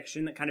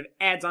objection that kind of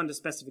adds on to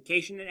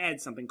specification and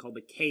adds something called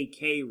the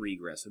KK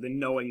regress, or the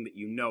knowing that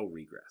you know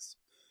regress.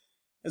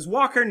 As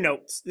Walker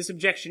notes, this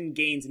objection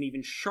gains an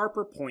even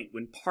sharper point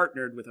when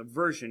partnered with a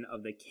version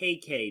of the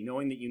KK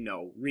knowing that you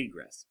know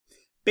regress.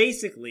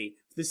 Basically,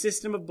 for the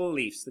system of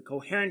beliefs, the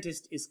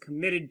coherentist is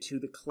committed to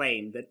the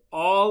claim that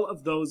all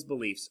of those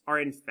beliefs are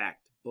in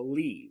fact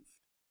believed.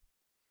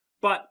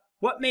 But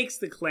what makes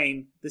the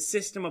claim the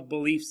system of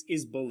beliefs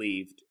is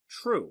believed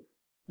true?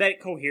 That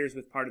it coheres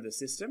with part of the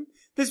system?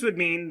 This would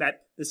mean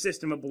that the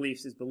system of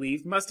beliefs is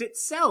believed must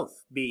itself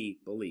be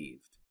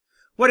believed.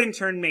 What in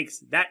turn makes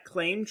that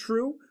claim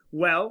true?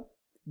 Well,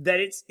 that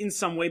it's in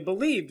some way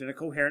believed in a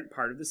coherent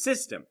part of the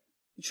system.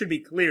 It should be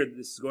clear that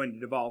this is going to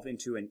devolve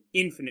into an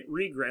infinite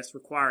regress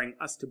requiring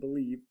us to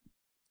believe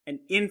an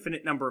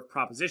infinite number of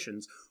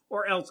propositions,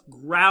 or else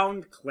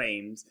ground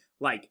claims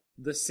like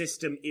the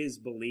system is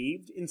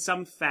believed in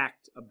some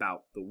fact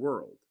about the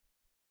world.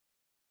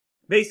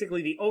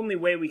 Basically, the only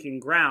way we can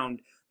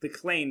ground the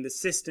claim the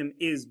system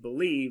is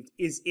believed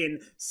is in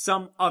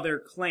some other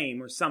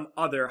claim or some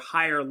other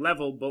higher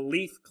level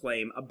belief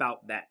claim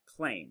about that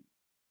claim.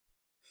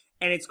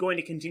 And it's going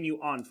to continue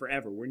on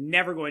forever. We're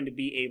never going to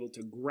be able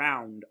to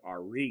ground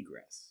our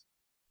regress.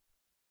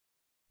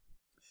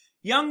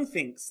 Young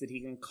thinks that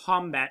he can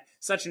combat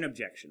such an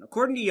objection.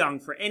 According to Young,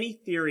 for any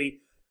theory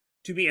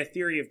to be a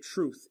theory of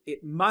truth,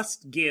 it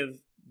must give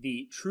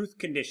the truth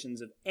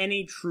conditions of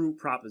any true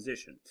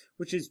proposition,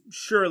 which is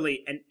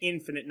surely an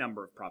infinite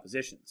number of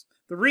propositions.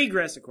 The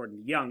regress, according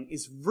to Young,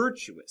 is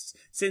virtuous,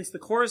 since the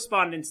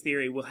correspondence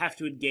theory will have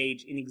to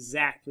engage in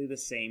exactly the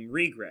same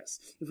regress.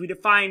 If we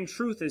define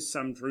truth as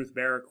some truth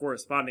bearer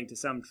corresponding to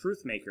some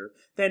truth maker,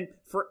 then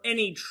for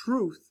any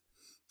truth,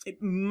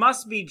 it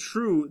must be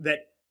true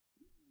that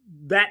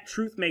that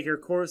truth maker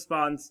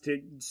corresponds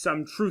to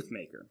some truth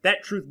maker.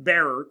 That truth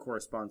bearer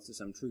corresponds to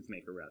some truth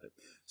maker, rather.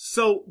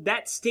 So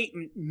that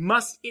statement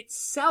must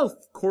itself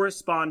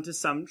correspond to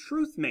some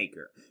truth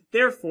maker.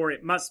 Therefore,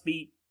 it must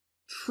be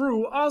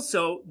true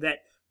also that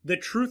the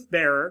truth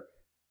bearer,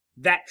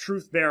 that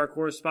truth bearer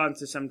corresponds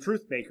to some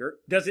truth maker,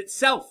 does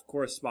itself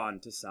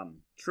correspond to some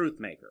truth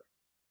maker.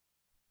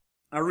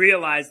 I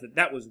realized that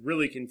that was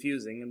really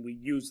confusing, and we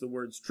use the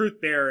words truth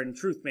bearer and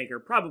truth maker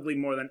probably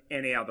more than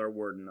any other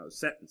word in those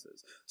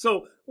sentences.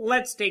 So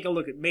let's take a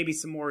look at maybe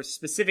some more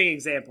specific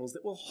examples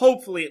that will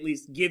hopefully at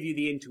least give you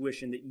the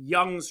intuition that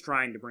Young's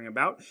trying to bring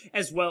about,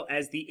 as well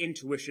as the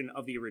intuition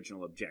of the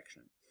original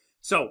objection.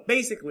 So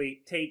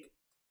basically, take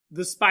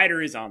the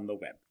spider is on the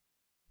web.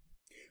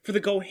 For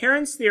the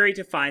coherence theory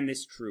to find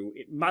this true,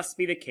 it must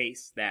be the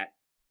case that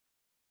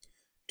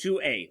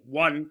 2a,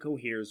 1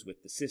 coheres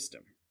with the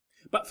system.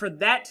 But for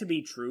that to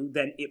be true,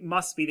 then it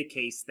must be the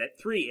case that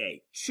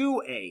 3a,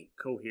 2a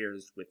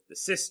coheres with the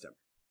system.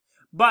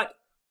 But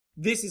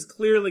this is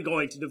clearly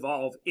going to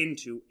devolve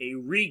into a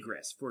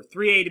regress. For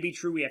 3a to be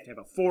true, we have to have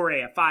a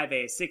 4a, a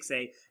 5a, a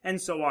 6a,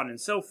 and so on and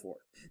so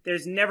forth.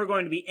 There's never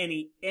going to be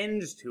any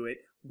end to it,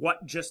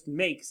 what just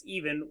makes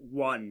even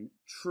 1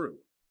 true.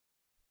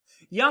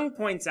 Young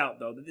points out,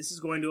 though, that this is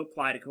going to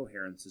apply to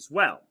coherence as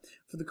well.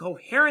 For the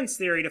coherence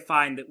theory to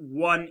find that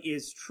 1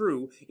 is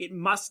true, it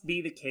must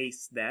be the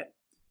case that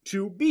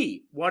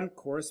 2b, 1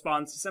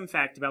 corresponds to some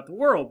fact about the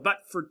world. But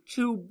for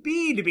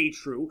 2b to be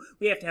true,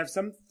 we have to have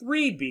some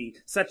 3b,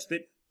 such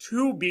that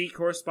 2b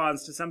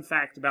corresponds to some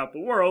fact about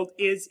the world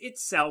is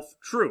itself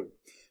true.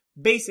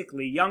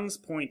 Basically, Young's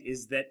point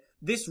is that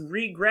this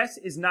regress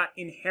is not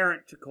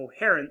inherent to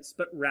coherence,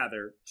 but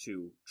rather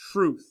to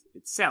truth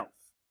itself.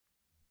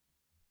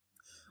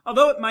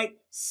 Although it might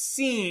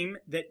seem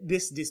that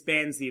this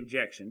disbands the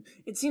objection,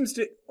 it seems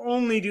to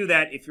only do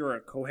that if you're a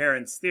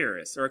coherence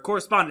theorist, or a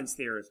correspondence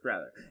theorist,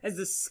 rather. As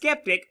the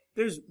skeptic,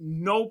 there's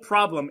no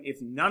problem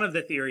if none of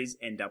the theories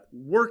end up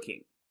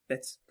working.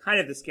 That's kind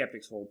of the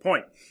skeptic's whole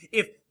point.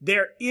 If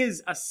there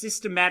is a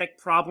systematic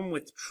problem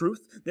with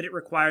truth, that it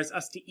requires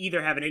us to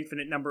either have an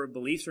infinite number of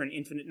beliefs or an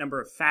infinite number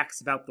of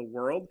facts about the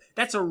world,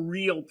 that's a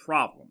real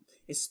problem,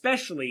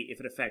 especially if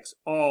it affects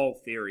all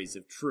theories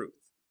of truth.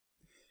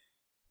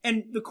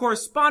 And the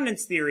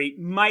correspondence theory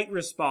might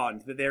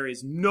respond that there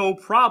is no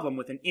problem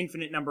with an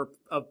infinite number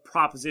of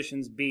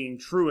propositions being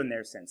true in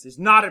their sense. There's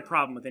not a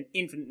problem with an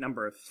infinite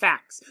number of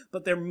facts,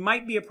 but there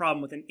might be a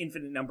problem with an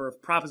infinite number of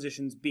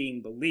propositions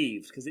being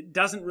believed, because it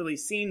doesn't really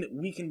seem that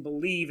we can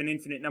believe an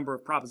infinite number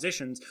of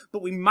propositions,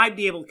 but we might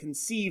be able to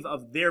conceive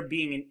of there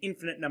being an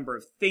infinite number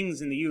of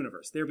things in the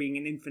universe, there being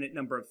an infinite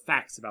number of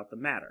facts about the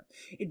matter.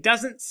 It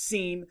doesn't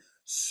seem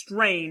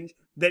strange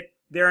that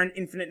there are an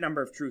infinite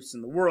number of truths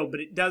in the world,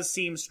 but it does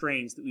seem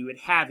strange that we would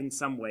have in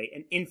some way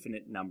an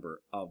infinite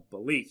number of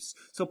beliefs.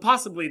 So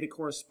possibly the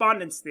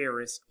correspondence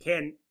theorist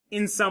can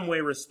in some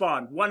way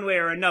respond, one way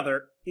or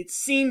another. It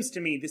seems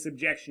to me this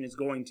objection is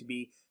going to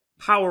be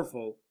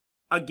powerful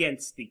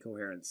against the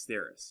coherence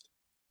theorist.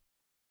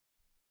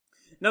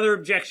 Another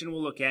objection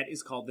we'll look at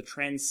is called the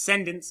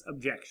transcendence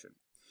objection.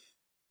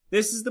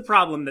 This is the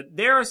problem that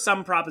there are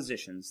some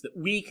propositions that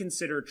we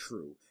consider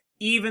true,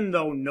 even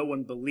though no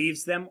one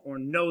believes them or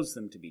knows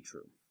them to be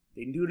true.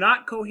 They do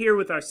not cohere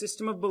with our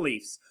system of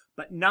beliefs,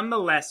 but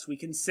nonetheless we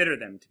consider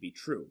them to be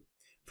true.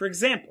 For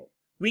example,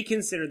 we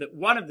consider that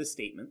one of the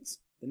statements,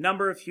 the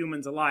number of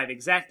humans alive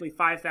exactly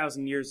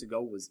 5,000 years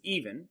ago was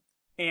even,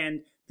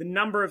 and the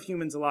number of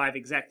humans alive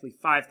exactly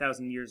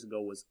 5,000 years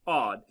ago was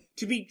odd,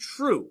 to be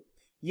true,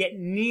 yet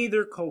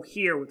neither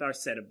cohere with our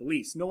set of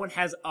beliefs. No one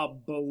has a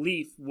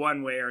belief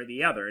one way or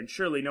the other, and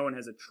surely no one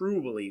has a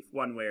true belief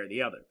one way or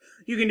the other.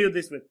 You can do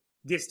this with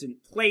distant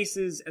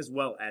places as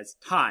well as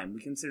time.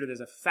 We consider there's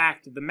a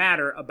fact of the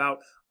matter about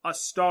a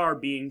star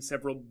being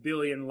several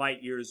billion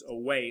light years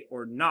away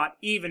or not,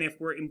 even if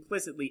we're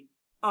implicitly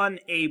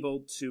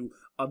unable to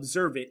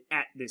observe it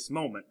at this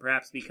moment,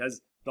 perhaps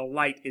because the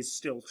light is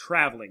still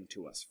traveling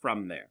to us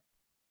from there.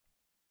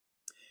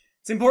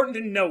 It's important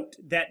to note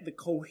that the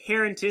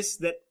coherentists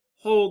that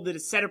hold that a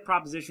set of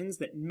propositions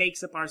that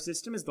makes up our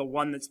system is the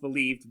one that's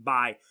believed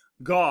by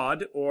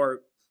God,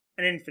 or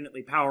an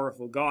infinitely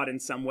powerful God in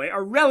some way,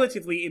 are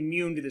relatively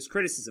immune to this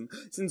criticism,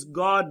 since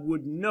God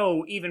would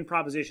know even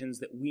propositions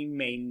that we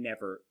may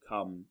never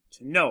come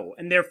to know,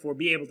 and therefore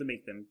be able to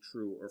make them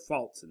true or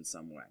false in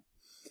some way.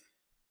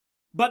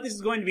 But this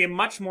is going to be a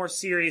much more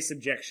serious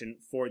objection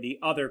for the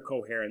other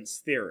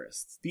coherence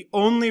theorists. The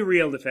only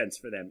real defense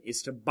for them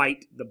is to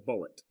bite the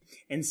bullet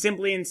and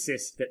simply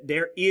insist that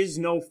there is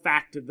no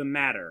fact of the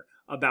matter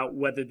about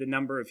whether the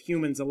number of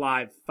humans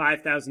alive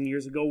 5,000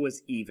 years ago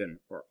was even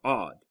or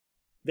odd.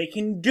 They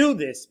can do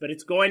this, but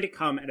it's going to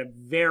come at a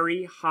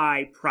very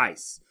high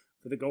price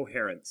for the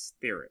coherence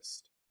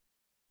theorist.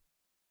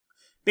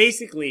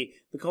 Basically,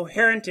 the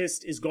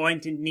coherentist is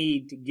going to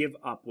need to give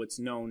up what's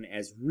known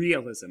as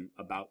realism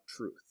about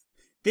truth.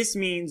 This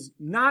means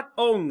not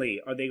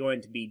only are they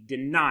going to be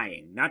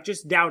denying, not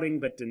just doubting,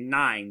 but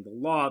denying the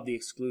law of the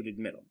excluded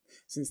middle,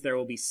 since there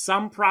will be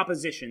some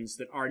propositions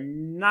that are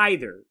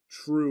neither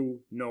true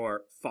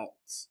nor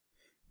false.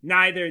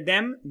 Neither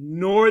them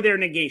nor their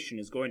negation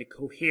is going to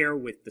cohere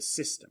with the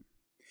system.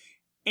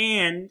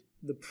 And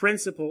the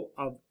principle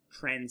of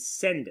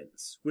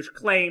transcendence, which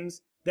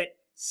claims that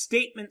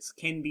statements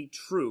can be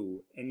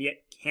true and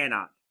yet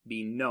cannot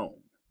be known.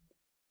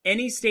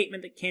 Any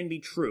statement that can be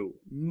true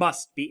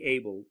must be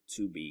able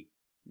to be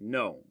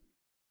known.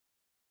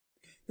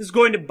 This is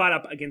going to butt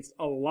up against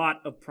a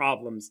lot of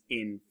problems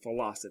in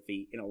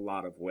philosophy in a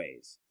lot of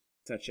ways,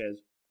 such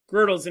as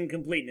Gödel's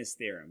incompleteness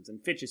theorems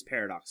and Fitch's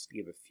paradox, to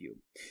give a few.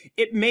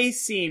 It may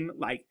seem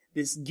like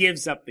this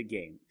gives up the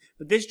game,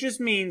 but this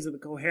just means that the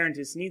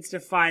coherentist needs to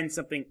find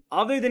something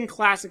other than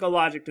classical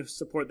logic to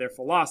support their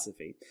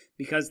philosophy,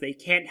 because they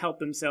can't help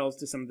themselves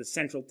to some of the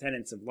central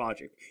tenets of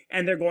logic,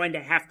 and they're going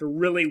to have to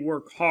really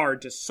work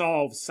hard to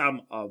solve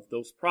some of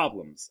those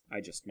problems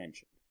I just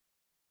mentioned.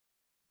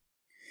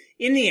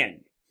 In the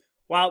end,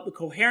 while the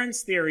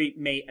coherence theory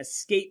may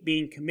escape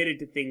being committed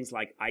to things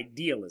like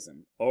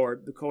idealism, or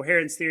the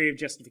coherence theory of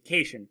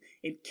justification,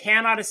 it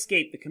cannot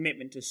escape the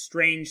commitment to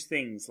strange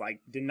things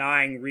like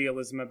denying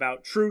realism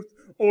about truth,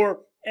 or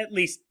at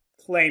least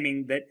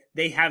claiming that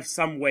they have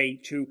some way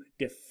to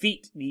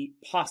defeat the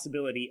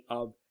possibility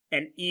of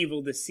an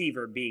evil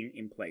deceiver being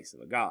in place of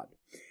a god.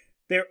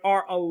 There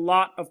are a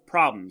lot of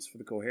problems for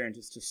the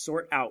coherentist to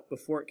sort out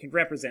before it can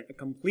represent a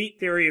complete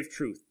theory of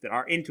truth that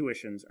our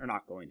intuitions are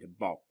not going to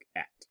balk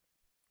at.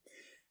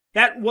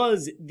 That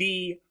was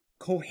the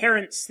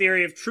coherence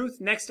theory of truth.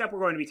 Next up, we're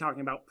going to be talking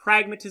about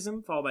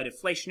pragmatism, followed by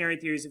deflationary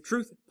theories of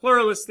truth,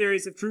 pluralist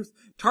theories of truth,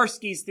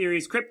 Tarski's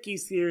theories,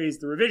 Kripke's theories,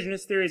 the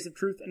revisionist theories of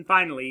truth, and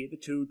finally, the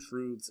two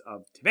truths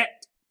of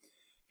Tibet.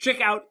 Check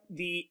out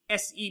the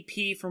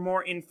SEP for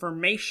more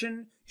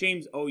information.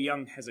 James O.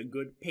 Young has a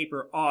good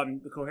paper on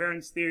the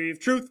coherence theory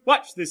of truth.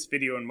 Watch this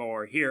video and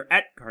more here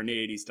at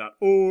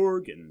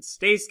Carneades.org, and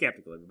stay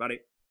skeptical, everybody.